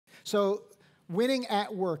So winning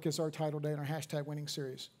at work is our title today in our hashtag winning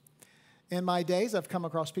series. In my days, I've come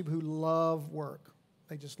across people who love work.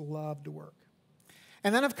 They just love to work.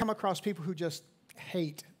 And then I've come across people who just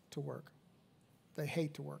hate to work. They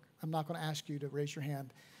hate to work. I'm not going to ask you to raise your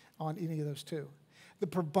hand on any of those two. The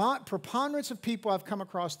preponderance of people I've come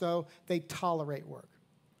across, though, they tolerate work.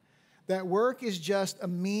 That work is just a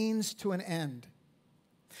means to an end.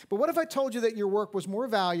 But what if I told you that your work was more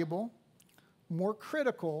valuable, more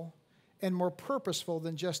critical, and more purposeful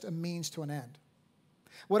than just a means to an end?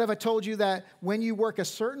 What if I told you that when you work a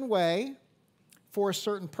certain way for a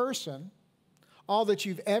certain person, all that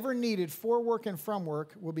you've ever needed for work and from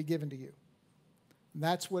work will be given to you? And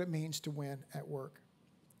that's what it means to win at work.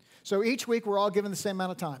 So each week we're all given the same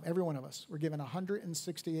amount of time, every one of us. We're given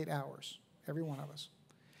 168 hours, every one of us.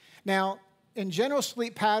 Now, in general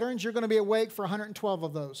sleep patterns, you're going to be awake for 112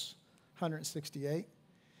 of those 168.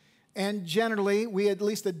 And generally, we at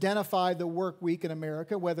least identify the work week in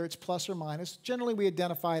America, whether it's plus or minus. Generally, we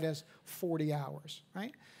identify it as 40 hours,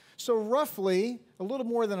 right? So roughly, a little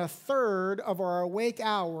more than a third of our awake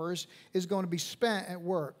hours is going to be spent at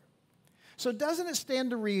work. So doesn't it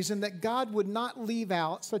stand to reason that God would not leave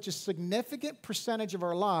out such a significant percentage of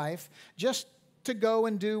our life just to go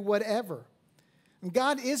and do whatever? And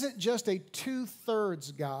God isn't just a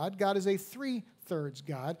 2/3 God. God is a 3/3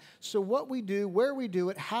 God. So what we do, where we do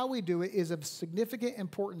it, how we do it is of significant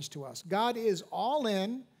importance to us. God is all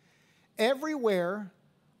in, everywhere,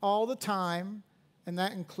 all the time, and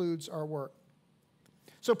that includes our work.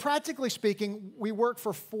 So practically speaking, we work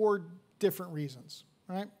for 4 different reasons,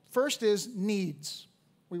 right? First is needs.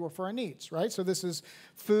 We work for our needs, right? So this is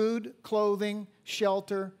food, clothing,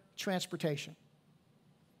 shelter, transportation.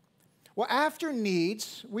 Well, after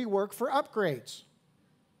needs, we work for upgrades,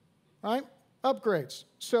 right? Upgrades.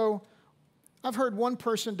 So I've heard one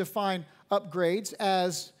person define upgrades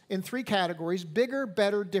as in 3 categories: bigger,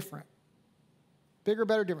 better, different. Bigger,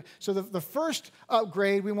 better, different. So the first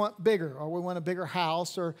upgrade, we want bigger, or we want a bigger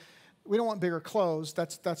house, or we don't want bigger clothes.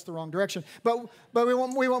 That's the wrong direction. But we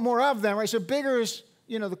want more of them, right? So bigger is,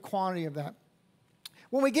 the quantity of that.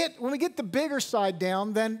 When we get the bigger side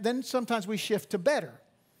down, then sometimes we shift to better.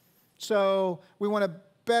 So we want a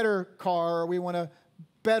better car, or we want a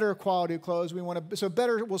better quality of clothes. So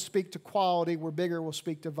better will speak to quality, where bigger will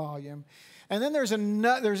speak to volume. And then there's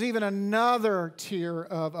even another tier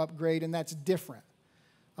of upgrade, and that's different.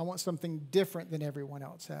 I want something different than everyone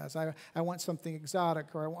else has. I want something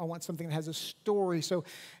exotic, or I want something that has a story. So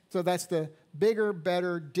that's the bigger,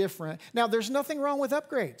 better, different. Now, there's nothing wrong with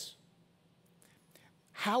upgrades.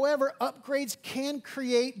 However, upgrades can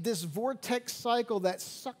create this vortex cycle that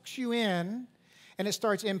sucks you in, and it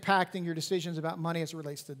starts impacting your decisions about money as it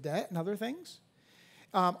relates to debt and other things,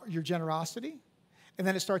 your generosity. And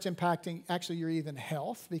then it starts impacting actually your even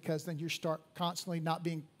health, because then you start constantly not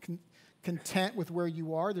being content with where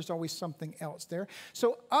you are. There's always something else there.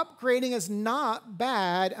 So upgrading is not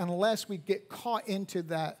bad unless we get caught into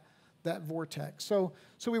that vortex. So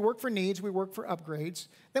we work for needs, we work for upgrades,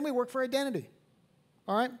 then we work for identity.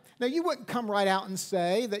 All right? Now, you wouldn't come right out and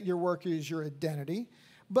say that your work is your identity,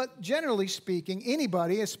 but generally speaking,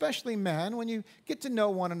 anybody, especially men, when you get to know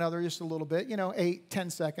one another just a little bit, 8, 10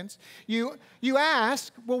 seconds, you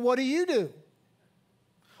ask, well, what do you do?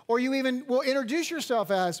 Or you even will introduce yourself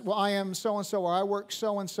as, well, I am so-and-so, or I work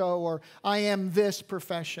so-and-so, or I am this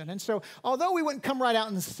profession. And so although we wouldn't come right out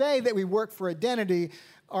and say that we work for identity,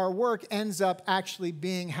 our work ends up actually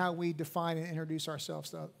being how we define and introduce ourselves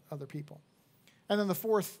to other people. And then the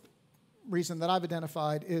fourth reason that I've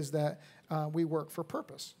identified is that we work for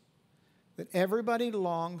purpose. That everybody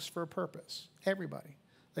longs for a purpose. Everybody.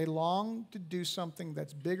 They long to do something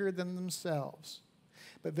that's bigger than themselves.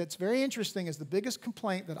 But what's very interesting is the biggest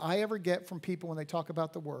complaint that I ever get from people when they talk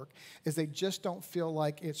about the work is they just don't feel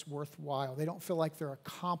like it's worthwhile. They don't feel like they're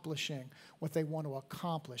accomplishing what they want to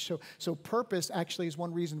accomplish. So purpose actually is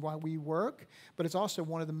one reason why we work, but it's also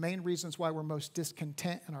one of the main reasons why we're most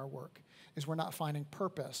discontent in our work, is we're not finding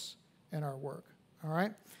purpose in our work. All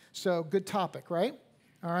right? So good topic, right?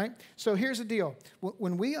 All right? So here's the deal.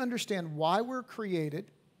 When we understand why we're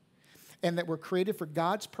created and that we're created for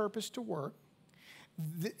God's purpose to work,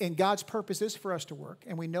 and God's purpose is for us to work,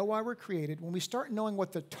 and we know why we're created, when we start knowing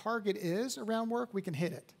what the target is around work, we can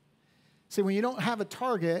hit it. See, when you don't have a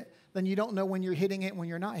target, then you don't know when you're hitting it and when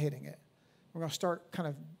you're not hitting it. We're going to start kind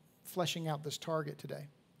of fleshing out this target today.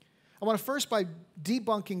 I want to first by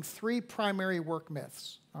debunking 3 primary work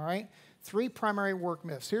myths, all right? 3 primary work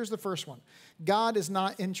myths. Here's the first one. God is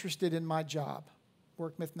not interested in my job.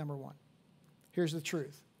 Work myth number 1. Here's the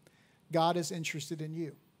truth. God is interested in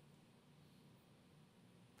you.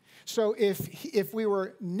 So if we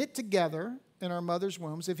were knit together in our mother's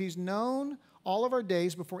wombs, if he's known all of our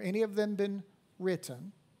days before any of them been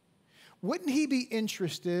written, wouldn't he be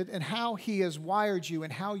interested in how he has wired you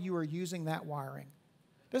and how you are using that wiring?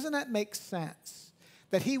 Doesn't that make sense?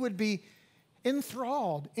 That he would be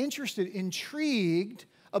enthralled, interested, intrigued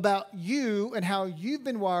about you and how you've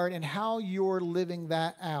been wired and how you're living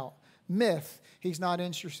that out. Myth, he's not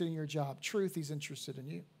interested in your job. Truth, he's interested in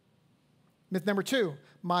you. Myth number 2,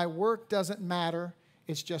 my work doesn't matter,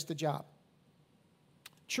 it's just a job.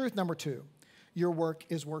 Truth number 2, your work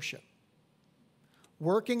is worship.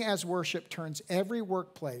 Working as worship turns every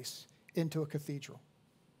workplace into a cathedral.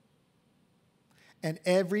 And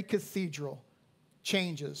every cathedral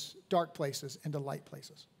changes dark places into light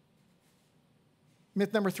places.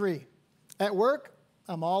 Myth number 3, at work,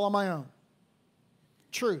 I'm all on my own.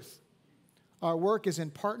 Truth, our work is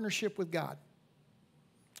in partnership with God.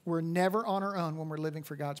 We're never on our own when we're living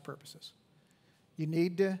for God's purposes. You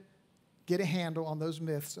need to get a handle on those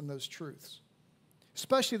myths and those truths,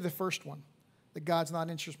 especially the first one, that God's not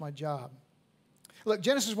interested in my job. Look,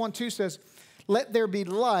 Genesis 1:2 says, let there be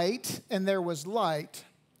light, and there was light.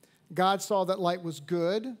 God saw that light was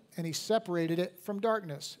good, and he separated it from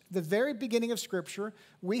darkness. The very beginning of Scripture,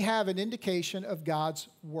 we have an indication of God's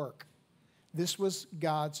work. This was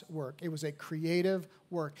God's work. It was a creative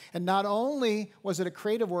work. And not only was it a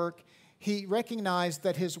creative work, he recognized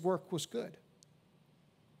that his work was good.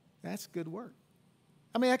 That's good work.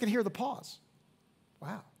 I mean, I can hear the pause.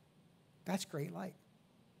 Wow, that's great light.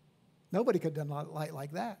 Nobody could have done light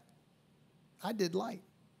like that. I did light.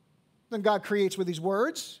 Then God creates with these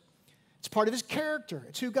words. It's part of his character.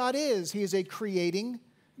 It's who God is. He is a creating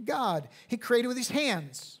God. He created with his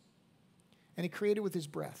hands, and he created with his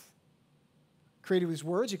breath. Created with his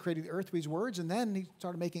words. He created the earth with his words, and then he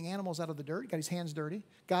started making animals out of the dirt. He got his hands dirty.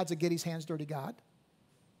 God's a get his hands dirty God.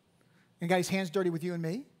 And got his hands dirty with you and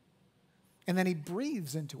me. And then he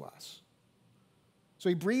breathes into us. So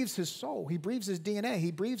he breathes his soul. He breathes his DNA. He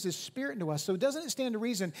breathes his spirit into us. So doesn't it stand to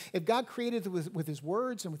reason, if God created with his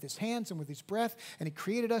words and with his hands and with his breath, and he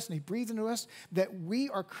created us and he breathed into us, that we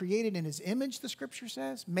are created in his image, the Scripture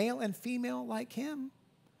says, male and female like him,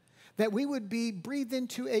 that we would be breathed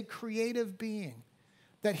into a creative being,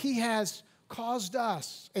 that he has caused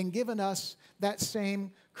us and given us that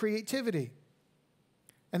same creativity.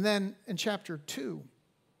 And then in chapter 2,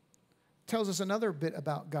 tells us another bit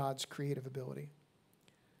about God's creative ability.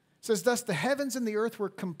 It says, thus the heavens and the earth were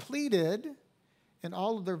completed in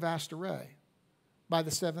all of their vast array. By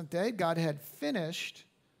the seventh day, God had finished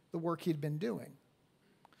the work he'd been doing.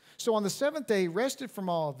 So on the seventh day, he rested from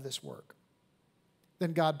all of this work.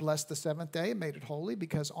 Then God blessed the seventh day and made it holy,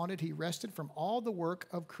 because on it he rested from all the work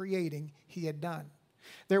of creating he had done.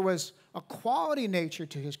 There was a quality nature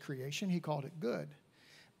to his creation. He called it good.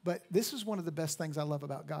 But this is one of the best things I love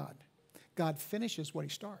about God. God finishes what he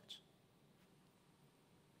starts.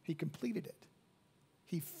 He completed it.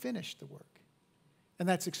 He finished the work. And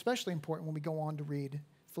that's especially important when we go on to read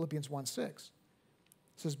Philippians 1:6. It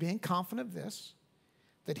says, being confident of this,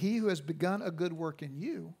 that he who has begun a good work in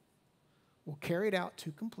you will carry it out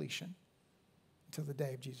to completion until the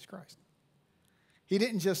day of Jesus Christ. He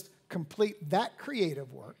didn't just complete that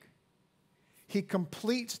creative work. He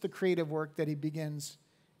completes the creative work that he begins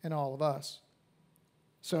in all of us.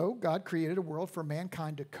 So God created a world for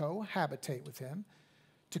mankind to cohabitate with him,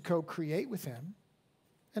 to co-create with him,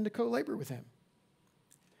 and to co-labor with him.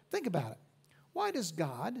 Think about it. Why does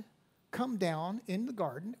God come down in the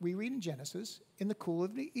garden, we read in Genesis, in the cool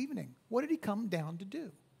of the evening? What did he come down to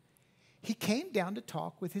do? He came down to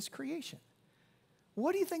talk with his creation.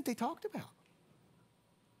 What do you think they talked about?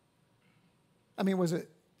 I mean, was it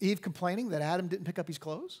Eve complaining that Adam didn't pick up his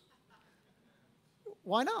clothes?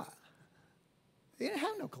 Why not? They didn't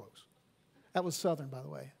have no clothes. That was Southern, by the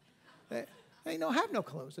way. They don't have no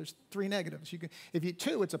clothes. There's 3 negatives. If you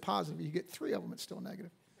 2, it's a positive. If you get 3 of them, it's still a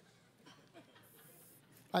negative.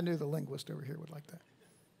 I knew the linguist over here would like that.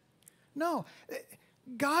 No,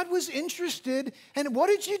 God was interested, and what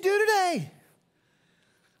did you do today?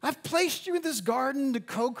 I've placed you in this garden to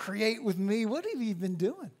co-create with me. What have you been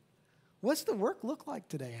doing? What's the work look like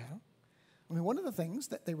today, Adam? I mean, one of the things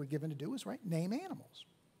that they were given to do was, right, name animals.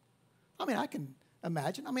 I mean, I can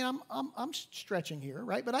imagine. I mean, I'm stretching here,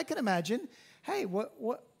 right? But I can imagine, hey,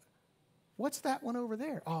 what's that one over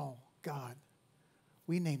there? Oh, God,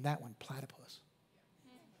 we named that one Platypus.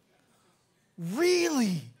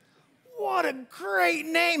 Really? What a great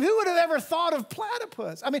name. Who would have ever thought of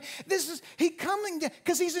Platypus? I mean, he coming down,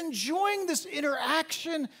 because he's enjoying this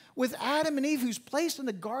interaction with Adam and Eve, who's placed in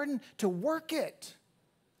the garden to work it,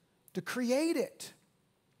 to create it.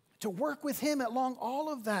 to work with him along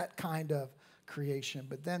all of that kind of creation.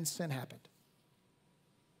 But then sin happened.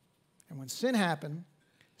 And when sin happened,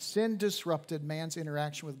 sin disrupted man's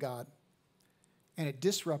interaction with God. And it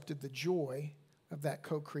disrupted the joy of that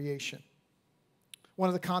co-creation. One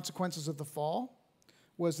of the consequences of the fall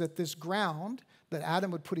was that this ground that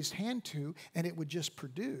Adam would put his hand to and it would just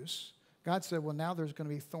produce, God said, well, now there's going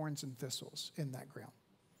to be thorns and thistles in that ground.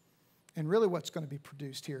 And really what's going to be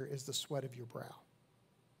produced here is the sweat of your brow.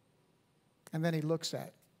 And then he looks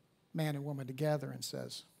at man and woman together and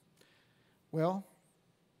says, well,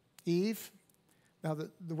 Eve, now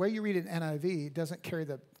the way you read it in NIV doesn't carry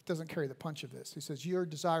the punch of this. He says, your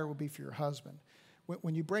desire will be for your husband.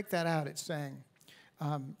 When you break that out, it's saying,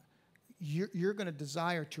 you're going to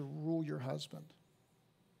desire to rule your husband.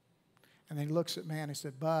 And then he looks at man and he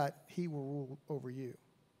said, but he will rule over you.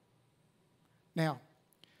 Now,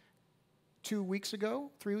 3 weeks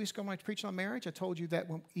ago, when I preached on marriage, I told you that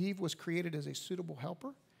when Eve was created as a suitable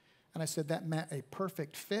helper, and I said that meant a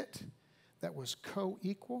perfect fit that was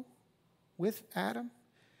co-equal with Adam,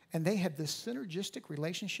 and they had this synergistic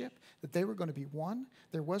relationship that they were going to be one.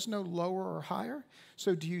 There was no lower or higher.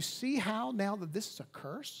 So do you see how now that this is a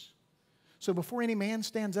curse? So before any man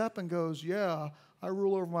stands up and goes, yeah, I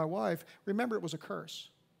rule over my wife, remember it was a curse.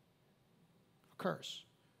 A curse.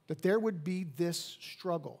 That there would be this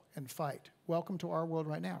struggle and fight. Welcome to our world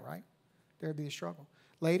right now, right? There would be a struggle.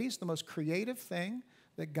 Ladies, the most creative thing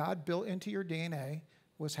that God built into your DNA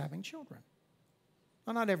was having children.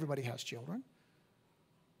 Well, not everybody has children.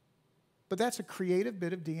 But that's a creative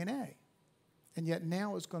bit of DNA. And yet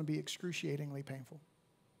now it's going to be excruciatingly painful.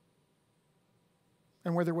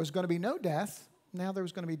 And where there was going to be no death, now there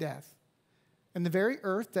was going to be death. And the very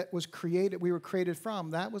earth that was created, we were created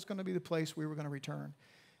from, that was going to be the place we were going to return.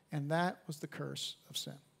 And that was the curse of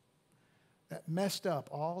sin. That messed up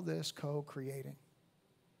all this co-creating.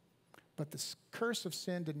 But the curse of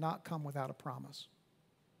sin did not come without a promise.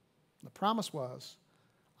 The promise was,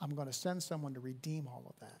 I'm going to send someone to redeem all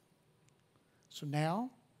of that. So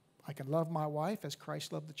now I can love my wife as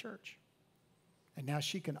Christ loved the church. And now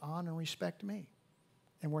she can honor and respect me.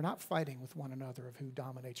 And we're not fighting with one another of who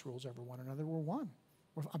dominates, rules over one another. We're one.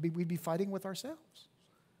 We'd be fighting with ourselves.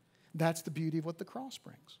 That's the beauty of what the cross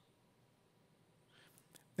brings.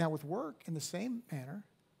 Now with work, in the same manner,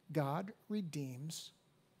 God redeems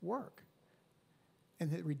work. And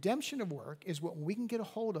the redemption of work is what we can get a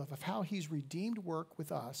hold of how he's redeemed work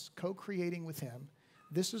with us, co-creating with him.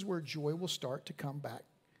 This is where joy will start to come back.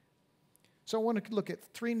 So I want to look at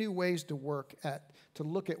 3 new ways to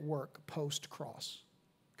look at work post-cross.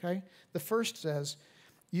 Okay? The first says,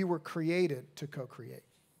 you were created to co-create.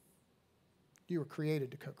 You were created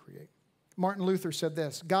to co-create. Martin Luther said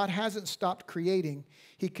this, God hasn't stopped creating.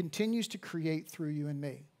 He continues to create through you and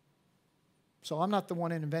me. So I'm not the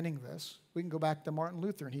one inventing this. We can go back to Martin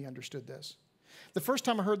Luther, and he understood this. The first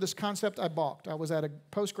time I heard this concept, I balked. I was at a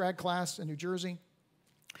post-grad class in New Jersey,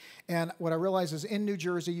 and what I realized is in New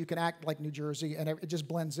Jersey, you can act like New Jersey, and it just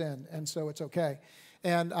blends in, and so it's okay.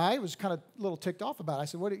 And I was kind of a little ticked off about it. I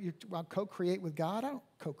said, what, you co-create with God? I don't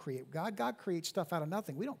co-create with God. God creates stuff out of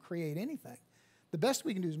nothing. We don't create anything. The best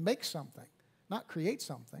we can do is make something, not create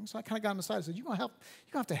something. So I kind of got him aside and said, you're going to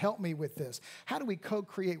have to help me with this. How do we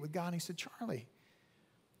co-create with God? And he said, Charlie,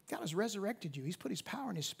 God has resurrected you. He's put his power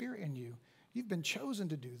and his spirit in you. You've been chosen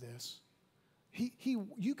to do this.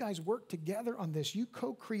 You guys work together on this. You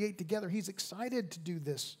co-create together. He's excited to do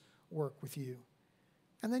this work with you.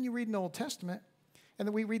 And then you read in the Old Testament, and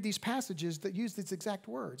then we read these passages that use these exact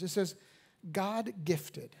words. It says, God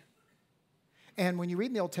gifted. And when you read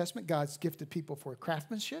in the Old Testament, God's gifted people for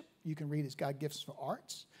craftsmanship. You can read as God gifts for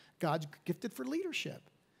arts. God's gifted for leadership.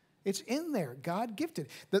 It's in there. God gifted.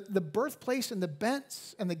 The birthplace and the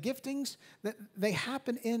bents and the giftings, they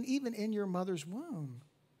happen even in your mother's womb.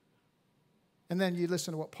 And then you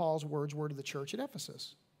listen to what Paul's words were to the church at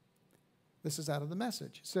Ephesus. This is out of the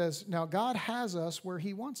Message. It says, now God has us where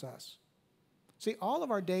he wants us. See, all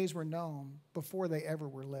of our days were known before they ever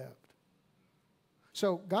were lived.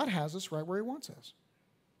 So God has us right where he wants us,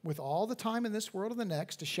 with all the time in this world and the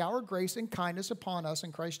next to shower grace and kindness upon us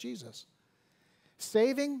in Christ Jesus.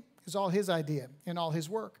 Saving is all his idea and all his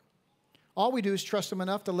work. All we do is trust him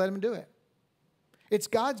enough to let him do it. It's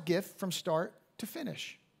God's gift from start to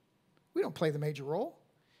finish. We don't play the major role.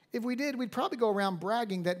 If we did, we'd probably go around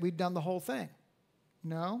bragging that we'd done the whole thing.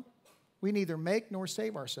 No, we neither make nor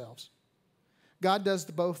save ourselves. God does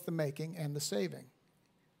both the making and the saving.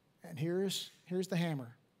 And here's the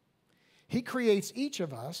hammer. He creates each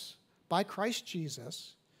of us by Christ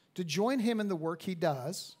Jesus to join him in the work he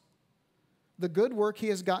does, the good work he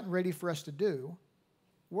has gotten ready for us to do,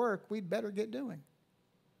 work we'd better get doing.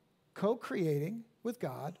 co-creating with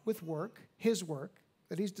God, with work, his work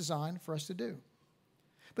that he's designed for us to do.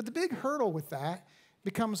 But the big hurdle with that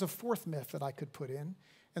becomes a fourth myth that I could put in,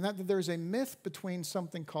 and that there's a myth between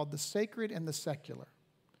something called the sacred and the secular.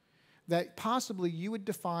 That possibly you would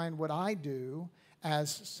define what I do as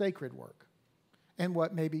sacred work and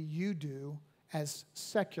what maybe you do as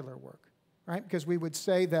secular work, right? Because we would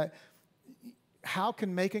say that how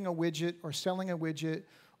can making a widget or selling a widget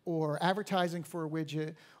or advertising for a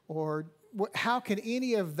widget or how can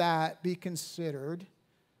any of that be considered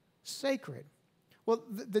sacred? Well,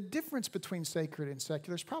 the difference between sacred and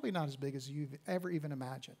secular is probably not as big as you've ever even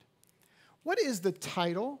imagined. What is the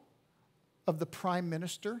title of the Prime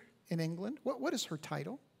Minister in England? What is her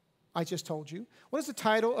title? I just told you. What is the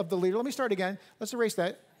title of the leader? Let me start again. Let's erase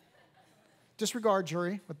that. Disregard,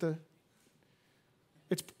 jury, with the...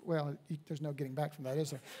 there's no getting back from that,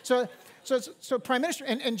 is there? So Prime Minister,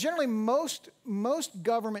 and generally most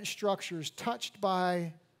government structures touched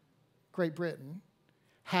by Great Britain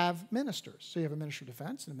have ministers. So you have a Minister of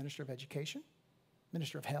Defense and a Minister of Education,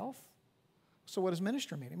 Minister of Health. So what does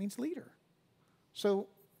minister mean? It means leader. So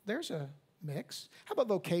there's a mix. How about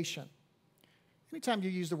vocation? Anytime you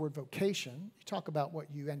use the word vocation, you talk about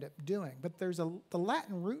what you end up doing. But the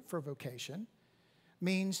Latin root for vocation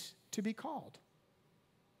means to be called.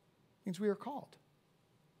 It means we are called.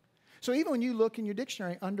 So even when you look in your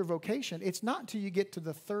dictionary under vocation, it's not until you get to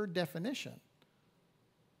the third definition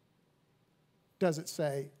does it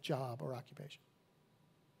say job or occupation.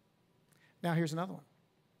 Now here's another one.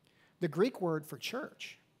 The Greek word for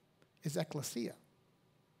church is ekklesia.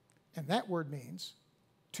 And that word means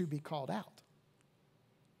to be called out.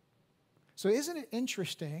 So isn't it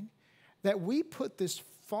interesting that we put this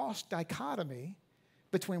false dichotomy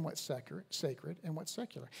between what's sacred and what's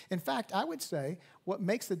secular? In fact, I would say what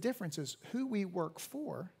makes the difference is who we work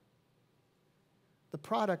for, the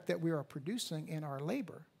product that we are producing in our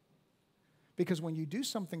labor. Because when you do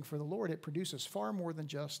something for the Lord, it produces far more than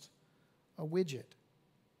just a widget.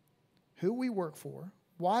 Who we work for,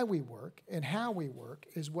 why we work, and how we work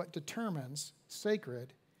is what determines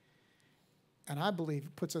sacred, and I believe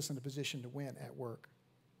puts us in a position to win at work.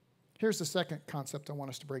 Here's the second concept I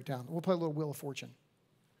want us to break down. We'll play a little Wheel of Fortune.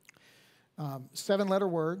 7-letter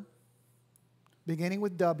word, beginning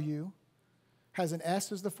with W, has an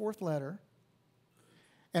S as the fourth letter,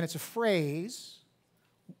 and it's a phrase,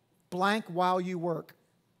 blank while you work.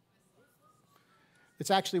 It's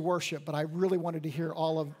actually worship, but I really wanted to hear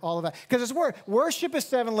all of that. Because it's worship is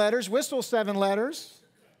 7 letters, whistle 7 letters.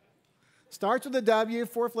 Starts with a W,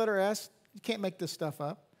 fourth letter S. You can't make this stuff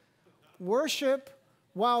up. Worship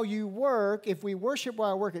while you work. If we worship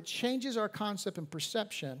while we work, it changes our concept and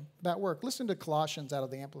perception about work. Listen to Colossians out of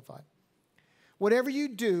the Amplified. Whatever you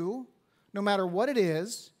do, no matter what it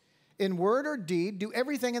is, in word or deed, do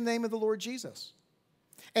everything in the name of the Lord Jesus.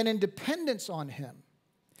 And in dependence on him.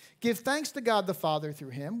 Give thanks to God the Father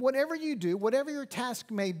through him. Whatever you do, whatever your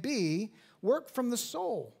task may be, work from the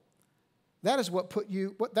soul. That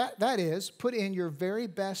is put in your very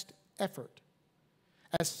best effort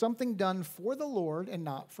as something done for the Lord and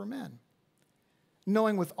not for men.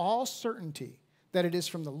 Knowing with all certainty that it is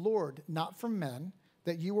from the Lord, not from men,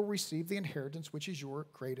 that you will receive the inheritance which is your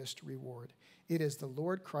greatest reward. It is the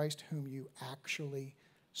Lord Christ whom you actually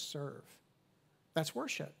serve. That's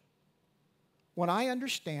worship. When I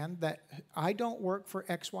understand that I don't work for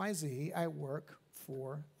XYZ, I work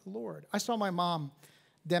for the Lord. I saw my mom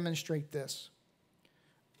demonstrate this.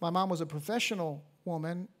 My mom was a professional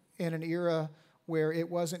woman in an era where it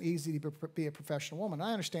wasn't easy to be a professional woman.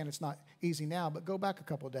 I understand it's not easy now, but go back a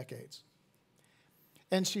couple of decades.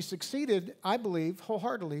 And she succeeded, I believe,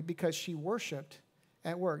 wholeheartedly because she worshiped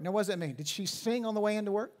at work. Now, what does that mean? Did she sing on the way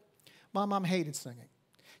into work? My mom hated singing.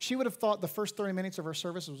 She would have thought the first 30 minutes of her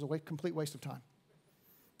service was a complete waste of time.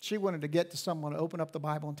 She wanted to get to someone to open up the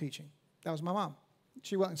Bible and teaching. That was my mom.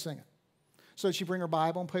 She wasn't singing. So did she bring her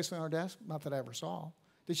Bible and place it on her desk? Not that I ever saw.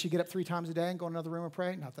 Did she get up 3 times a day and go in another room and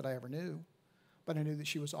pray? Not that I ever knew. But I knew that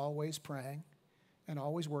she was always praying and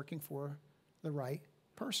always working for the right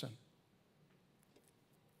person.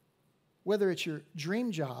 Whether it's your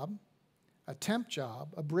dream job, a temp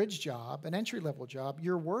job, a bridge job, an entry-level job,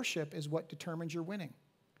 your worship is what determines your winning.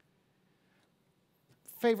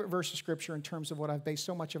 Favorite verse of Scripture in terms of what I've based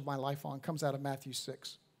so much of my life on comes out of Matthew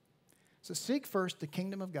 6. So seek first the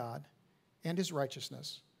kingdom of God and his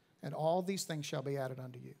righteousness, and all these things shall be added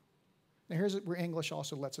unto you. Now here's where English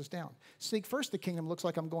also lets us down. Seek first the kingdom looks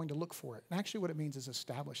like I'm going to look for it. And actually what it means is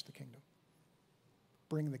establish the kingdom.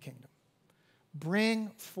 Bring the kingdom. Bring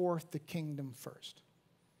forth the kingdom first.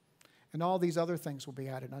 And all these other things will be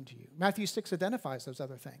added unto you. Matthew 6 identifies those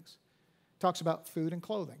other things. talks about food and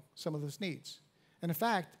clothing, some of those needs. And in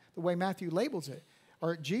fact, the way Matthew labels it,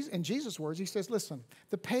 or in Jesus' words, he says, listen,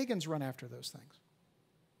 the pagans run after those things.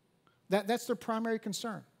 That's their primary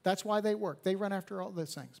concern. That's why they work. They run after all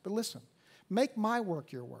those things. But listen, make my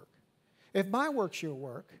work your work. If my work's your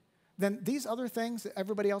work, then these other things that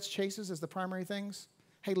everybody else chases as the primary things,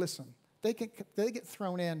 hey, listen, they get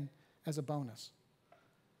thrown in as a bonus.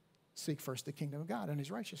 Seek first the kingdom of God and his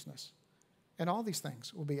righteousness, and all these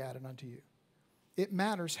things will be added unto you. It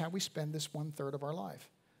matters how we spend this 1/3 of our life.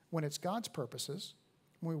 When it's God's purposes,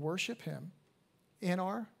 when we worship him in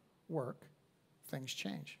our work, things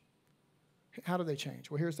change. How do they change?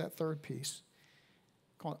 Well, here's that third piece.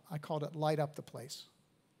 I called it light up the place.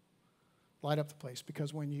 Light up the place,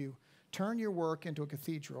 because when you turn your work into a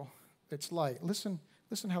cathedral, it's light. Listen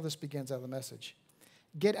how this begins out of the message.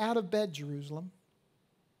 Get out of bed, Jerusalem.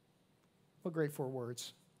 What great 4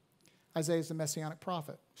 words. Isaiah is the messianic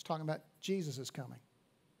prophet. He's talking about Jesus is coming.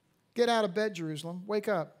 Get out of bed, Jerusalem. Wake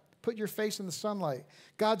up. Put your face in the sunlight.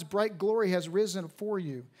 God's bright glory has risen for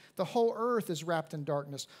you. The whole earth is wrapped in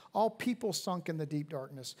darkness. All people sunk in the deep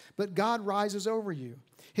darkness. But God rises over you.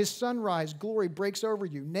 His sunrise glory breaks over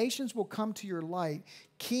you. Nations will come to your light.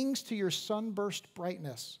 Kings to your sunburst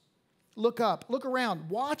brightness. Look up. Look around.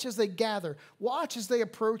 Watch as they gather. Watch as they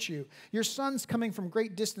approach you. Your sons coming from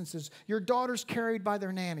great distances. Your daughters carried by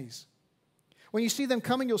their nannies. When you see them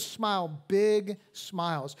coming, you'll smile big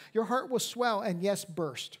smiles. Your heart will swell and, yes,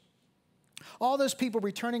 burst. All those people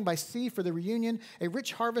returning by sea for the reunion, a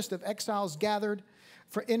rich harvest of exiles gathered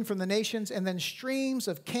in from the nations, and then streams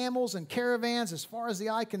of camels and caravans as far as the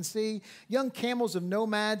eye can see, young camels of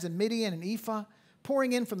nomads in Midian and Ephah,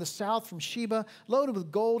 pouring in from the south from Sheba, loaded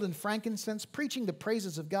with gold and frankincense, preaching the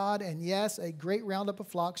praises of God, and yes, a great roundup of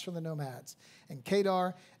flocks from the nomads, and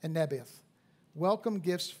Kedar and Nebaioth. Welcome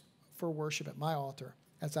gifts for worship at my altar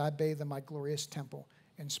as I bathe in my glorious temple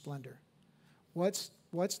in splendor. What's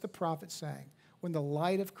the prophet saying? When the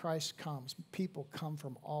light of Christ comes, people come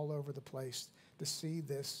from all over the place to see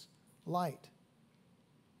this light.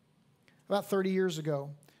 About 30 years ago,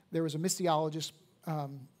 there was a missiologist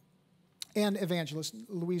and evangelist,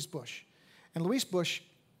 Louise Bush. And Louise Bush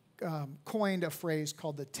coined a phrase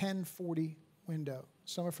called the 10-40 window.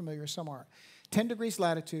 Some are familiar, some aren't. 10 degrees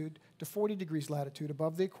latitude to 40 degrees latitude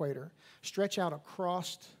above the equator stretch out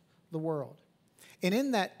across the world. And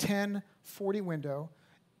in that 10-40 window,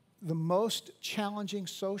 the most challenging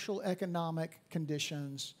social economic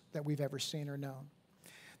conditions that we've ever seen or known.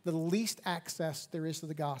 The least access there is to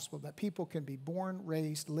the gospel, that people can be born,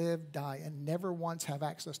 raised, live, die, and never once have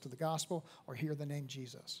access to the gospel or hear the name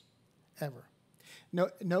Jesus, ever.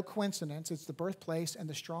 No coincidence, it's the birthplace and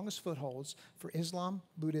the strongest footholds for Islam,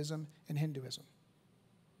 Buddhism, and Hinduism.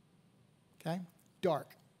 Okay?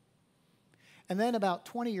 Dark. And then about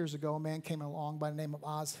 20 years ago, a man came along by the name of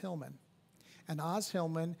Oz Hillman. And Oz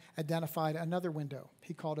Hillman identified another window.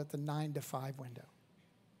 He called it the 9 to 5 window.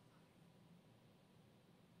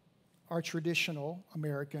 Our traditional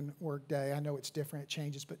American work day, I know it's different, it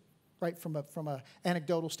changes, but right from a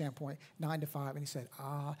anecdotal standpoint, 9 to 5. And he said,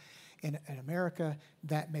 in America,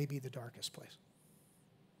 that may be the darkest place.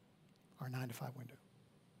 Our 9 to 5 window.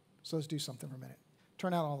 So let's do something for a minute.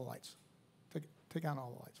 Turn out all the lights. Take out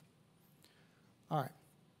all the lights. All right.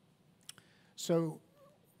 So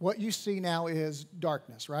what you see now is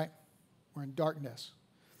darkness, right? We're in darkness.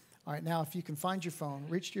 All right, now if you can find your phone,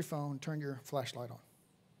 reach to your phone, turn your flashlight on.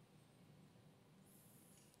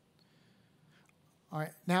 All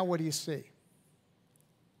right, now what do you see?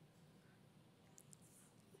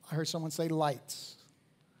 I heard someone say lights.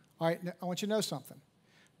 All right, I want you to know something.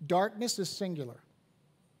 Darkness is singular.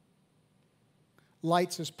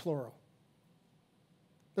 Lights is plural.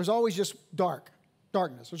 There's always just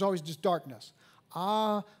darkness. There's always just darkness.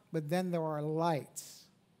 But then there are lights.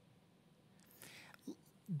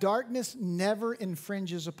 Darkness never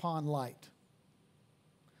infringes upon light.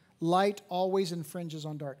 Light always infringes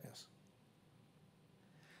on darkness.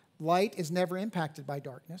 Light is never impacted by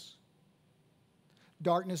darkness.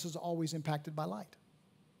 Darkness is always impacted by light.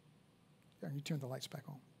 And you turn the lights back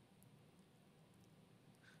on.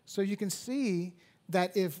 So you can see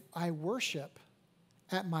that if I worship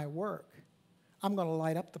at my work, I'm going to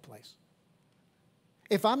light up the place.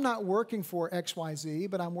 If I'm not working for XYZ,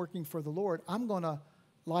 but I'm working for the Lord, I'm going to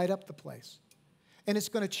light up the place. And it's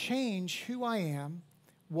going to change who I am,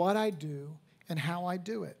 what I do, and how I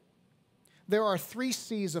do it. There are 3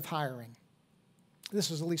 C's of hiring.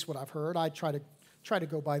 This is at least what I've heard. I try to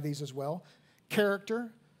go by these as well.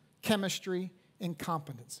 Character, chemistry, and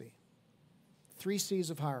competency. 3 C's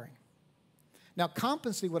of hiring. Now,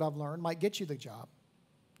 competency, what I've learned, might get you the job,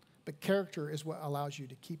 but character is what allows you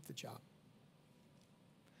to keep the job.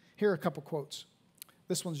 Here are a couple quotes.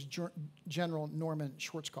 This one's General Norman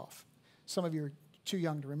Schwarzkopf. Some of you are too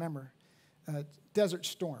young to remember. Desert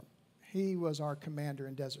Storm. He was our commander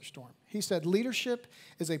in Desert Storm. He said, leadership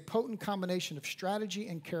is a potent combination of strategy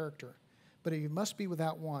and character, but if you must be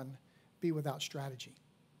without one, be without strategy.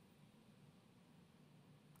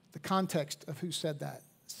 The context of who said that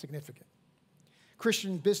is significant.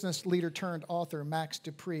 Christian business leader turned author Max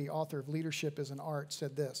Dupree, author of Leadership as an Art,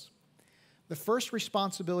 said this: the first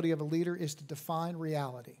responsibility of a leader is to define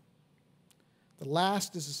reality. The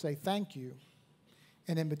last is to say thank you,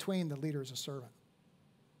 and in between, the leader is a servant.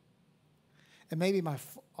 And maybe my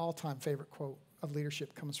all-time favorite quote of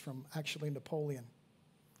leadership comes from actually Napoleon.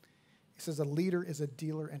 He says, a leader is a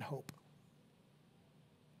dealer in hope.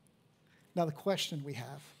 Now the question we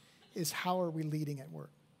have is, how are we leading at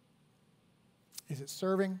work? Is it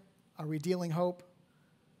serving? Are we dealing hope?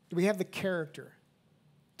 Do we have the character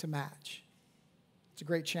to match? It's a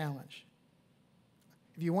great challenge.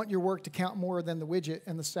 If you want your work to count more than the widget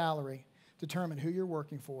and the salary, determine who you're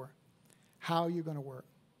working for, how you're going to work,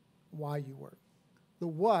 why you work. The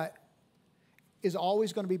what is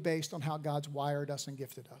always going to be based on how God's wired us and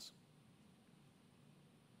gifted us.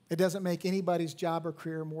 It doesn't make anybody's job or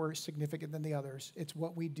career more significant than the others. It's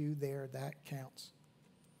what we do there that counts.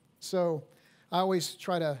 So I always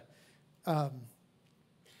try to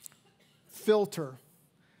filter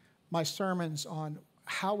my sermons on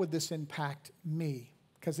how would this impact me,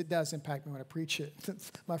 because it does impact me when I preach it.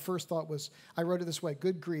 My first thought was, I wrote it this way: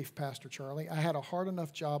 good grief, Pastor Charlie. I had a hard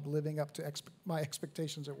enough job living up to my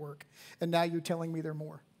expectations at work, and now you're telling me there are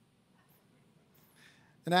more.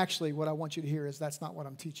 And actually, what I want you to hear is that's not what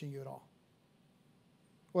I'm teaching you at all.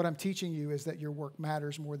 What I'm teaching you is that your work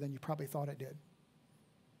matters more than you probably thought it did.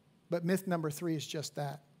 But myth number 3 is just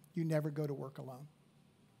that. You never go to work alone.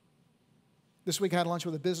 This week I had lunch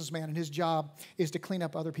with a businessman, and his job is to clean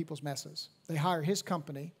up other people's messes. They hire his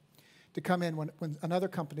company to come in when another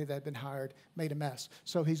company that had been hired made a mess.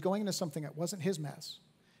 So he's going into something that wasn't his mess.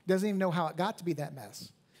 Doesn't even know how it got to be that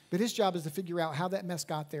mess. But his job is to figure out how that mess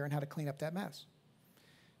got there and how to clean up that mess.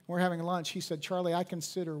 When we're having lunch, he said, Charlie, I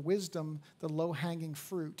consider wisdom the low-hanging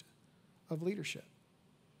fruit of leadership.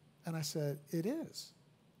 And I said, it is.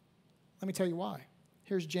 Let me tell you why.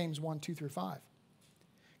 Here's James 1:2-5.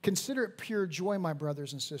 Consider it pure joy, my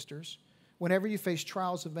brothers and sisters, whenever you face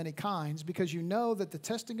trials of many kinds, because you know that the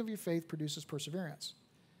testing of your faith produces perseverance.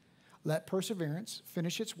 Let perseverance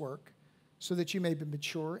finish its work, so that you may be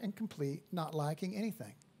mature and complete, not lacking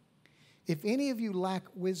anything. If any of you lack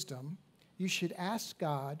wisdom, you should ask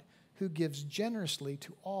God, who gives generously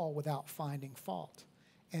to all without finding fault,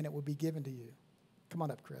 and it will be given to you. Come on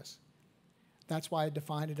up, Chris. That's why I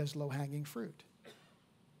defined it as low-hanging fruit.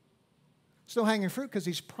 It's low-hanging fruit because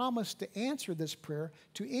he's promised to answer this prayer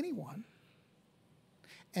to anyone.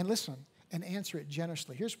 And listen, and answer it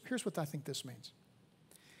generously. Here's what I think this means.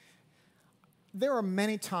 There are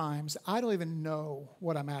many times I don't even know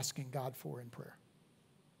what I'm asking God for in prayer,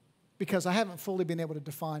 because I haven't fully been able to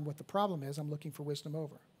define what the problem is I'm looking for wisdom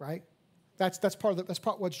over, right? That's part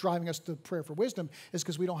of what's driving us to prayer for wisdom, is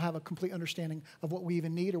because we don't have a complete understanding of what we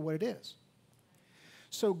even need or what it is.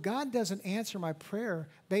 So God doesn't answer my prayer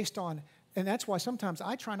based on, and that's why sometimes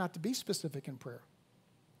I try not to be specific in prayer.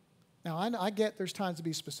 Now, I get there's times to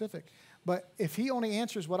be specific, but if he only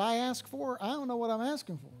answers what I ask for, I don't know what I'm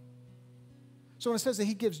asking for. So when it says that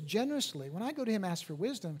he gives generously, when I go to him and ask for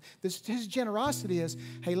wisdom, his generosity is,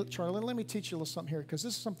 hey, Charlie, let me teach you a little something here, because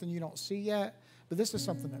this is something you don't see yet, but this is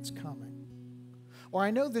something that's coming. Or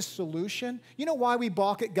I know this solution. You know why we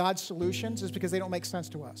balk at God's solutions? Is because they don't make sense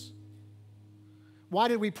to us. Why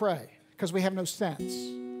did we pray? Because we have no sense,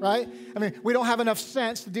 right? I mean, we don't have enough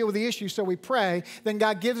sense to deal with the issue, so we pray. Then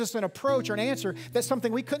God gives us an approach or an answer that's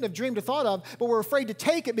something we couldn't have dreamed or thought of, but we're afraid to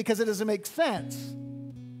take it because it doesn't make sense.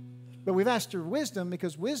 But we've asked for wisdom,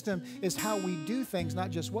 because wisdom is how we do things, not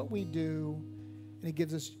just what we do, and he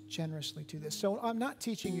gives us generously to this. So I'm not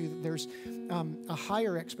teaching you that there's a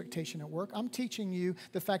higher expectation at work. I'm teaching you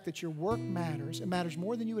the fact that your work matters. It matters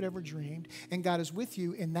more than you had ever dreamed, and God is with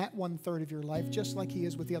you in that 1/3 of your life, just like he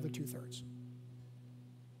is with the other 2/3.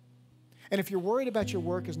 And if you're worried about your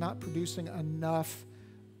work is not producing enough,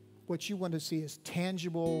 what you want to see is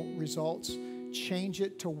tangible results, change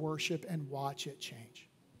it to worship and watch it change.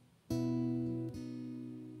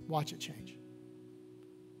 Watch it change.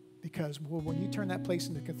 Because when you turn that place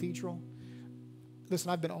into cathedral,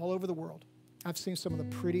 listen, I've been all over the world. I've seen some of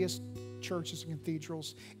the prettiest churches and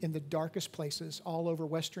cathedrals in the darkest places all over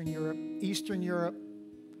Western Europe, Eastern Europe.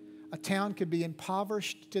 A town could be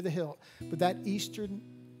impoverished to the hilt, but that Eastern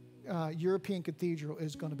European cathedral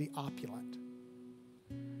is going to be opulent.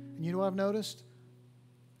 And you know what I've noticed?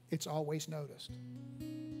 it's always noticed.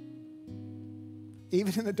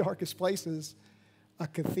 Even in the darkest places, a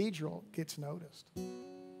cathedral gets noticed.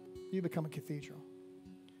 You become a cathedral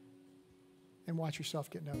and watch yourself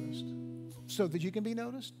get noticed. So that you can be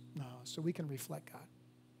noticed? No, so we can reflect God.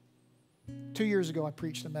 2 years ago, I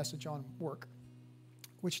preached a message on work,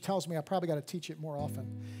 which tells me I probably got to teach it more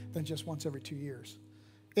often than just once every 2 years.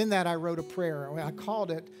 In that, I wrote a prayer. I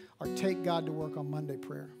called it our Take God to Work on Monday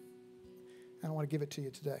prayer. And I want to give it to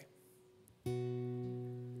you today.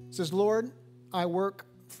 It says, Lord, I work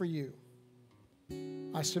for you.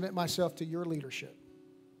 I submit myself to your leadership.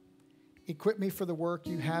 Equip me for the work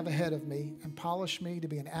you have ahead of me and polish me to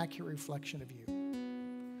be an accurate reflection of you.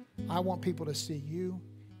 I want people to see you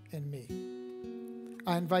in me.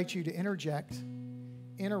 I invite you to interject,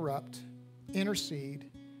 interrupt,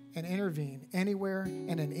 intercede, and intervene anywhere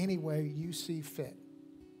and in any way you see fit.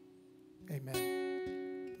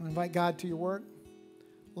 Amen. I invite God to your work.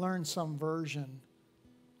 Learn some version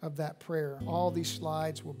of that prayer. All these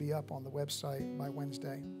slides will be up on the website by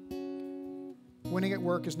Wednesday. Winning at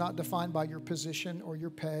work is not defined by your position or your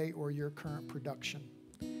pay or your current production.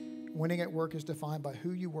 Winning at work is defined by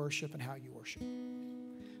who you worship and how you worship.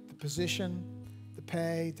 The position, the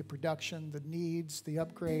pay, the production, the needs, the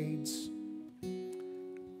upgrades,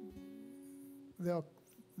 they'll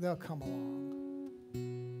come along.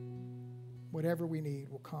 Whatever we need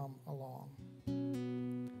will come along.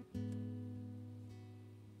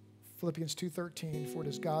 Philippians 2:13, for it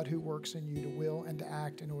is God who works in you to will and to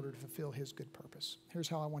act in order to fulfill his good purpose. Here's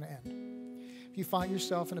how I want to end. If you find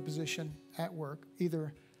yourself in a position at work,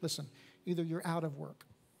 either you're out of work,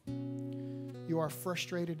 you are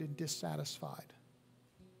frustrated and dissatisfied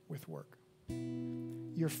with work,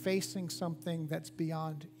 you're facing something that's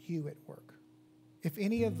beyond you at work. If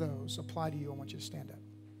any of those apply to you, I want you to stand up.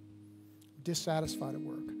 Dissatisfied at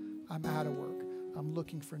work. I'm out of work. I'm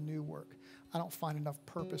looking for new work. I don't find enough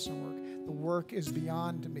purpose in work. The work is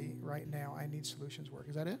beyond me right now. I need solutions work.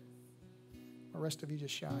 Is that it? The rest of you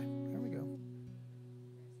just shy. There we go.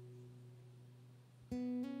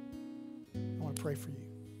 I want to pray for you.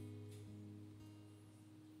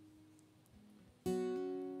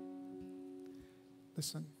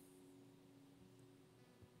 Listen.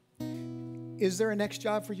 Is there a next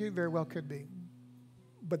job for you? Very well could be.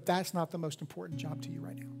 But that's not the most important job to you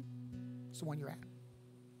right now. It's the one you're at.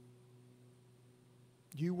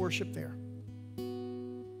 You worship there.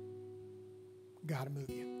 God will move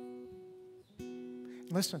you.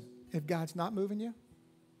 Listen, if God's not moving you,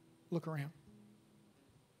 look around.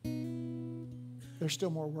 There's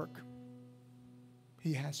still more work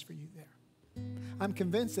he has for you there. I'm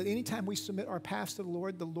convinced that anytime we submit our paths to the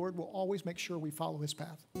Lord will always make sure we follow his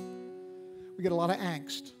path. We get a lot of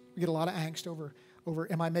angst. We get a lot of angst over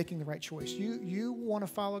am I making the right choice? You want to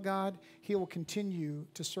follow God, he will continue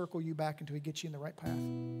to circle you back until he gets you in the right path.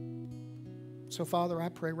 So, Father, I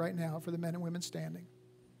pray right now for the men and women standing.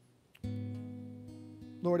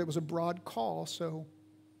 Lord, it was a broad call, so,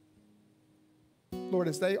 Lord,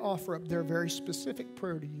 as they offer up their very specific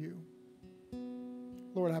prayer to you,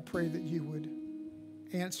 Lord, I pray that you would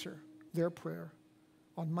answer their prayer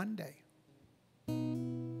on Monday.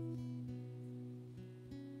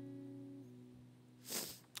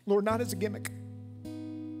 Lord, not as a gimmick,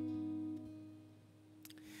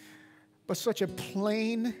 but such a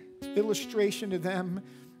plain illustration to them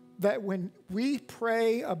that when we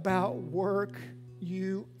pray about work,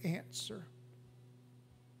 you answer.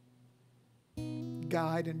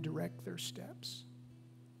 Guide and direct their steps.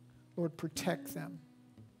 Lord, protect them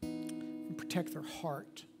and protect their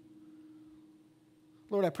heart.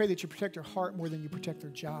 Lord, I pray that you protect their heart more than you protect their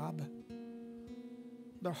job.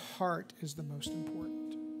 Their heart is the most important.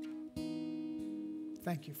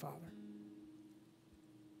 Thank you, Father.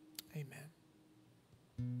 Amen.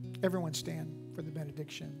 Everyone stand for the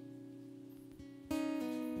benediction.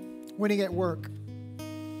 Winning at work.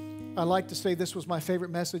 I like to say this was my favorite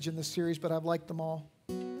message in this series, but I've liked them all.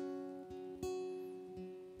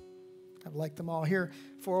 I've liked them all. Here,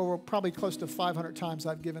 for over probably close to 500 times,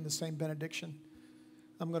 I've given the same benediction.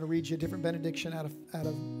 I'm going to read you a different benediction out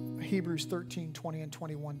of Hebrews 13, 20, and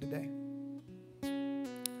 21 today.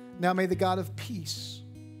 Now may the God of peace,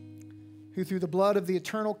 who through the blood of the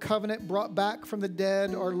eternal covenant brought back from the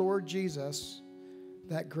dead our Lord Jesus,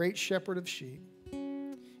 that great shepherd of sheep,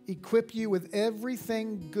 equip you with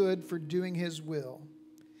everything good for doing his will.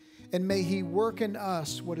 And may he work in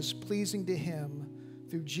us what is pleasing to him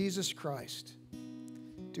through Jesus Christ.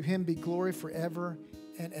 To him be glory forever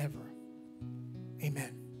and ever.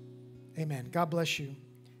 Amen. Amen. God bless you.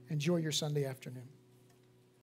 Enjoy your Sunday afternoon.